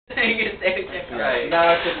You can say what you're Right.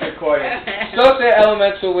 Now it's just recording. Soce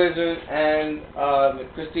Elemental Wizard and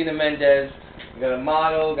Christina Mendez. We got a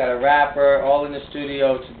model, got a rapper, all in the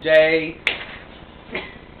studio today.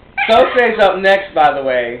 Soce's up next, by the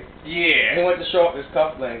way. Yeah. He went to show up his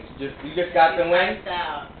cufflinks. You just got them in?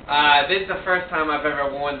 This is the first time I've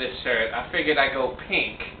ever worn this shirt. I figured I'd go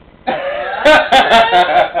pink.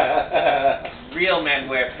 Real men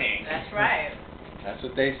wear pink. That's right. That's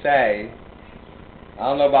what they say. I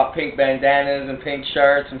don't know about pink bandanas and pink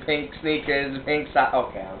shirts and pink sneakers and pink socks.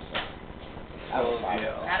 Okay, I'm sorry.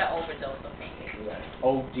 Not an overdose of pink.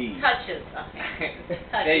 OD. Touches of pink.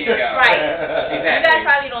 There you go. Right. Exactly. You guys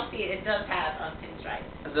probably don't see it. It does have pinstripes.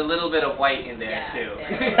 There's a little bit of white in there, too.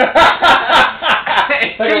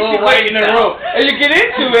 Like a little white in the room. And you get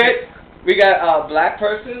into it, we got a black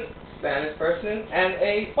person, Spanish person, and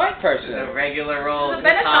a white person. The regular old It's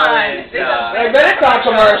a college. Benetton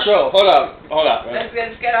commercial. Hold up.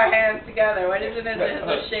 Let's get our hands together. What is it?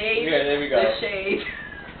 The shade? Yeah, there we go. The shade.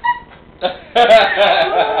 Or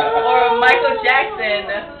Michael Jackson.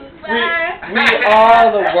 We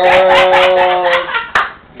are the world.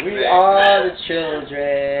 We are the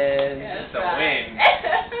children. It's a win.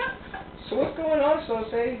 So what's going on,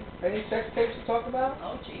 Soce? Any sex tapes to talk about?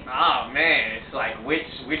 Oh, gee. Oh man, it's like which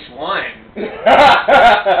one?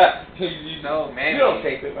 So many. You don't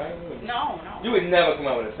tape it, right? No. You would never come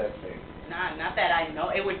out with a sex tape. Nah, not that I know.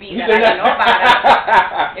 It would be that I don't know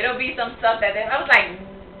about it. It'll be some stuff that I was like,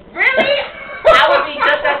 really? I would be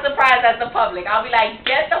just as surprised as the public. I'll be like,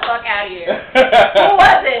 get the fuck out of here. Who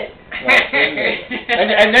was it?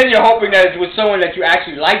 And then you're hoping that it's with someone that you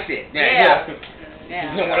actually liked it. Yeah.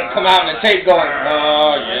 You don't want to come out in the tape going,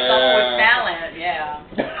 oh yeah. Someone with talent, yeah.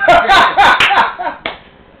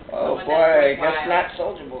 Oh boy, guess not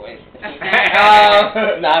Soulja Boy.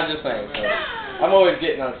 Nah, I'm just saying. So. I'm always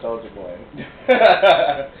getting on Soulja Boy.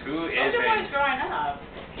 Who is Soulja Boy's growing up.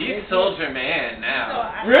 He's Soldier Man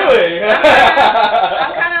now. Really?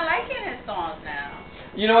 I'm kind of liking his songs now.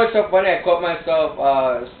 You know what's so funny? I caught myself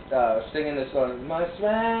singing the song, My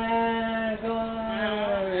Swag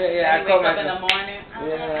On. Yeah, I caught myself. In the morning.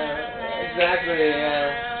 Yeah, exactly.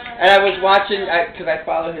 Yeah. And I was watching, because I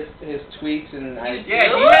follow his tweets and I. Yeah,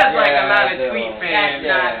 he has like a lot of tweet fans.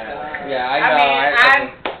 Yeah, I know.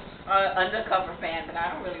 I'm an undercover fan, but I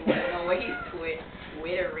don't really want to know what he's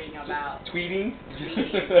twittering about. Tweeting?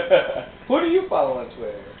 Who do you follow on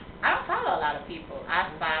Twitter? I don't follow a lot of people. I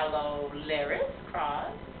follow Lyris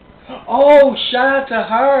Cross. Oh, shout out to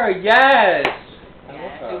her! Yes.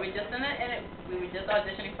 Yeah, we were just we were just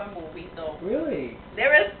auditioning for a movie, so. Really?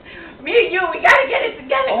 Me and you, we gotta get it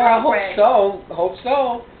together. Oh, I hope so. Hope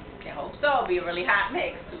so. I hope so. It'll be a really hot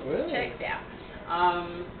mix. Really? Check it out.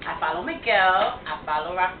 I follow Miguel. I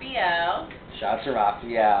follow Raphael. Shout out to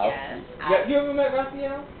Raphael. Yes. You ever met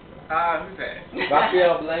Raphael? Who's that?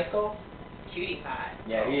 Raphael Blanco? Cutie pie.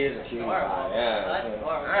 Yeah, he is a cutie pie. Yeah.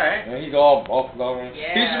 Alright. And he's all buffed up.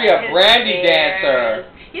 Yeah. He used to be a brandy dancer.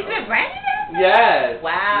 He used to be a brandy dancer? Yes.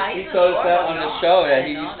 Wow. He told us that on the show that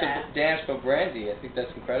he used to dance for brandy. I think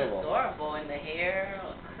that's incredible. Adorable, and the hair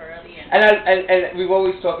curly and. And we've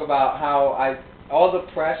always talked about how all the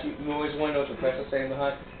press. You always want to know what the press is saying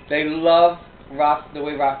behind. They love the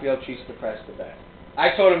way Raphael treats the press the best.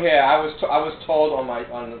 I told him here. I was told on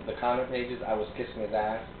the comment pages I was kissing his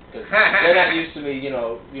ass. Because they're not used to me,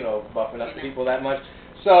 buffing up people that much.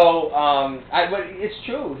 So, but it's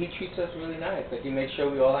true. He treats us really nice. Like, he makes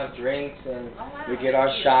sure we all have drinks and we get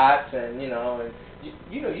our shots, and you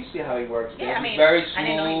see how he works. Yeah, he's very smooth I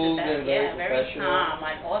didn't know he did that. and very professional. Calm,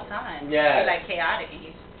 like all time. Yeah. He's like chaotic,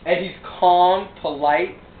 and he's calm,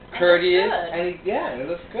 polite, courteous, and he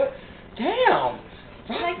looks good. Damn.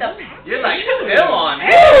 Like the You're like Phil on me.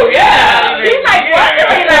 Oh yeah! He's like, what?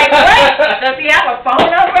 What? Does he have a phone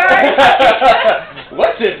number?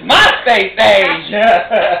 What's his MySpace page?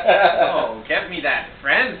 Oh, get me that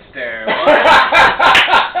Friendster.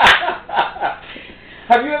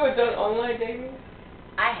 Have you ever done online dating?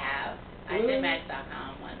 I have. Really? I did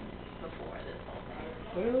Match.com one before this whole thing.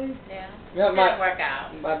 Really? Yeah. Yeah, it didn't work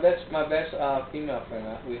out. My best female friend,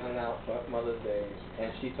 we hung out for Mother's Day, and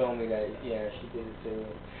she told me that, she did it too.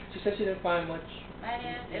 She said she didn't find much.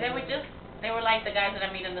 Yeah. And they were like the guys that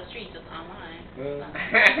I meet in the street, just online. Really?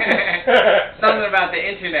 Something about the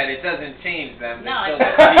internet, it doesn't change them. No,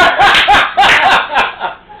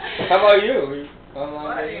 How about you?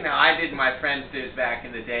 Online dating? I did my Friendsters back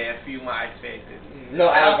in the day, a few MySpaces. No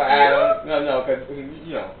Adam for Adam? No, because,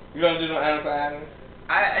 you don't do no Adam for Adam?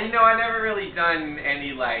 I never really done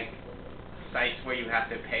any, sites where you have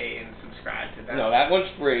to pay and subscribe to them. No, that one's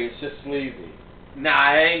free. It's just sleazy. Nah,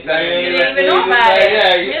 I ain't Nah, saying you You you. didn't even know about it.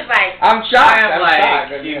 Yeah, He was like, I'm shocked. I'm I'm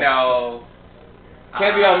like, shocked. you know.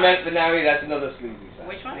 Can't be on Men Finale. That's another sleazy site.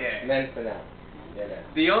 which one? Yeah. Men Finale. Yeah,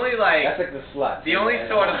 The only like. that's like the slut. The only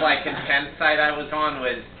sort of like intense site I was on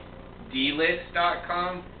was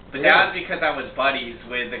dlist.com, but that was because I was buddies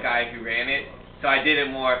with the guy who ran it, so I did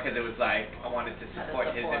it more because it was like I wanted to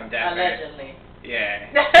support his endeavor. Allegedly.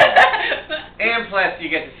 Yeah. And plus you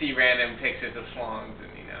get to see random pictures of slongs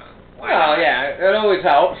and you know. Well, yeah, it always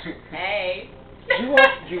helps. Hey. Do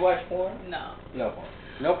you watch porn? No. No porn.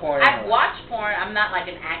 No porn. I've watched porn. I'm not like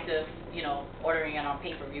an active, ordering it on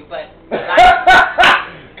pay-per-view, but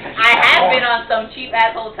I have been on some cheap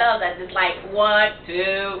ass hotels that just like 1,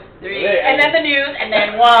 2, 3, and then the news, and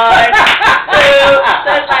then 1, 2.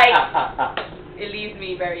 So it's like it leaves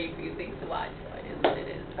me very few things to watch. So it is what it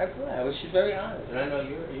is. I'm glad. Well, she's very honest, and I know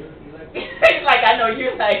you like. It's like I know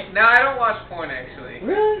you're like. No, I don't watch porn actually.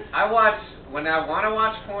 Really? I watch when I want to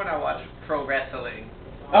watch porn. I watch pro wrestling.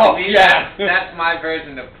 Oh, To me, yeah. That's my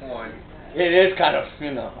version of porn. It is kind of,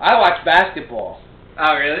 I watch basketball.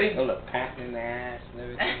 Oh really? Oh, look, patting the ass and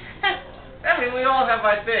everything. I mean, we all have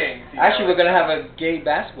our things. Actually, we're gonna have a gay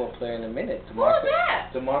basketball player in a minute. Who was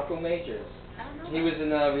that? DeMarco Majors. I don't know. He was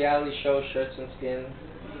in a reality show, Shirts and Skin,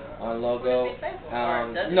 on Logo. Who does he play for?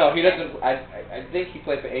 Or does No, he play? doesn't. I think he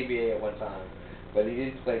played for ABA at one time, but he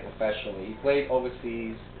didn't play professionally. He played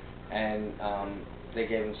overseas, and they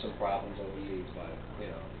gave him some problems overseas, but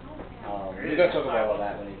we're gonna talk about all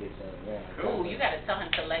that when he gets in. Yeah. Ooh, you gotta tell him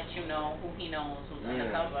to let you know who he knows who's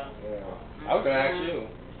undercover. Yeah. I was gonna ask you.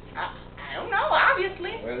 I don't know,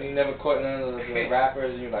 obviously. Well, you never caught none of the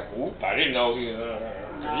rappers, and you're like, "Oop, I didn't know he."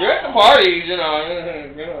 You're at the parties,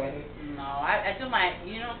 No, I do my,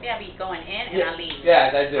 see, I be going in and I leave.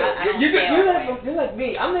 Yes, I do. I don't stay You're all the way. like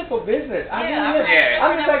me. I'm there for business. Yeah,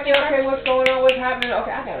 I'm just like, okay, what's going on? What's happening?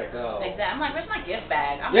 Okay, I gotta go. Exactly. I'm like, where's my gift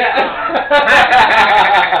bag? I'm Yeah.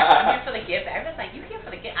 I'm here for the gift bag. Everybody's like, you here for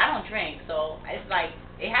the gift? I don't drink, so it's like,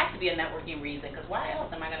 it has to be a networking reason, because why else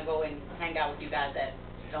am I going to go and hang out with you guys that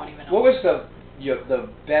don't even know? What was the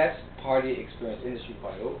best party experience, industry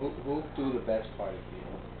party? Who threw the best party for you?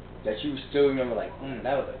 That you still remember, like,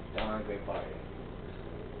 that was a darn great party.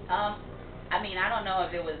 I mean, I don't know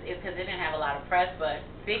if it was, because it didn't have a lot of press, but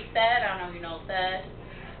Big Sed, I don't know if you know Sed.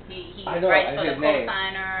 He writes for the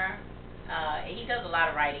Cosigner. He does a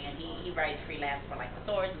lot of writing, and he writes freelance for like the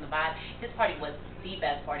Swords and the Vibe. His party was the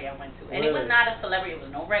best party I went to, and it was not a celebrity. It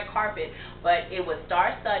was no red carpet, but it was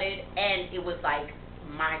star-studded, and it was like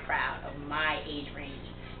my crowd of my age range.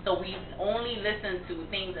 So we only listened to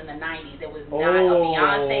things in the 90s. There was not a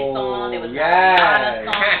Beyonce song. There was not a Rihanna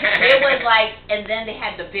song. It was like, and then they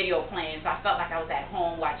had the video playing, so I felt like I was at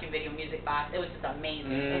home watching Video Music Box. It was just amazing.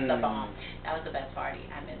 It was the bomb. That was the best party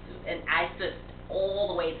I've been to, and I stood all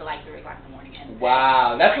the way to like 3 o'clock in the morning. And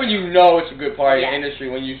wow, that's when you know it's a good party industry,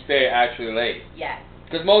 when you stay actually late. Yes.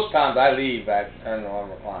 Because most times I leave at 11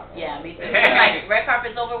 o'clock. Yeah, me too. Like, red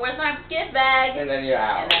carpet's over, where's my gift bag? And then you're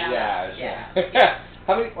out. And then I'm out. Yeah.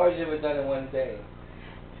 How many parties have you ever done in one day?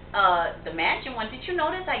 The mansion one. Did you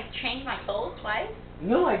notice I changed my clothes twice?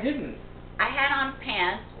 No, I didn't. I had on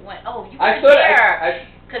pants when, you I were thought there.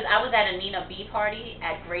 Because I was at a Nina B party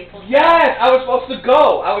at Graceful. Yes, I was supposed to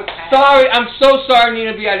go. I was sorry. I'm so sorry,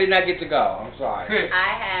 Nina B. I did not get to go. I'm sorry.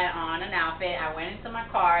 I had on an outfit. I went into my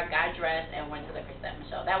car, got dressed, and went to the Christina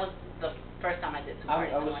show. That was the first time I did 2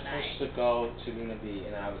 parties I was in one night. supposed to go to Nina B,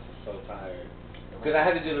 and I was so tired. Because I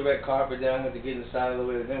had to do the red carpet, then I went to get inside a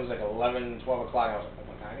little bit, and then it was like 11, 12 o'clock, and I was like, oh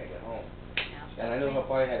my God, I gotta get home. Yeah. And I knew her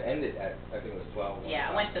party had ended at, I think it was 12. Yeah,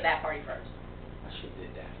 I went to that party first. I should have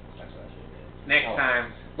did that. That's what I should have did. Next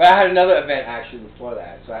time. But I had another event actually before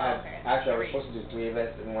that. So I had, actually I was 3. supposed to do 3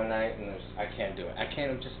 events in one night, and I can't do it. I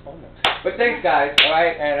can't, I'm just homeless. But thanks guys,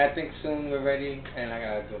 alright, and I think soon we're ready, and I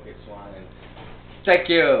gotta go get Swan, and thank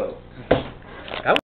you.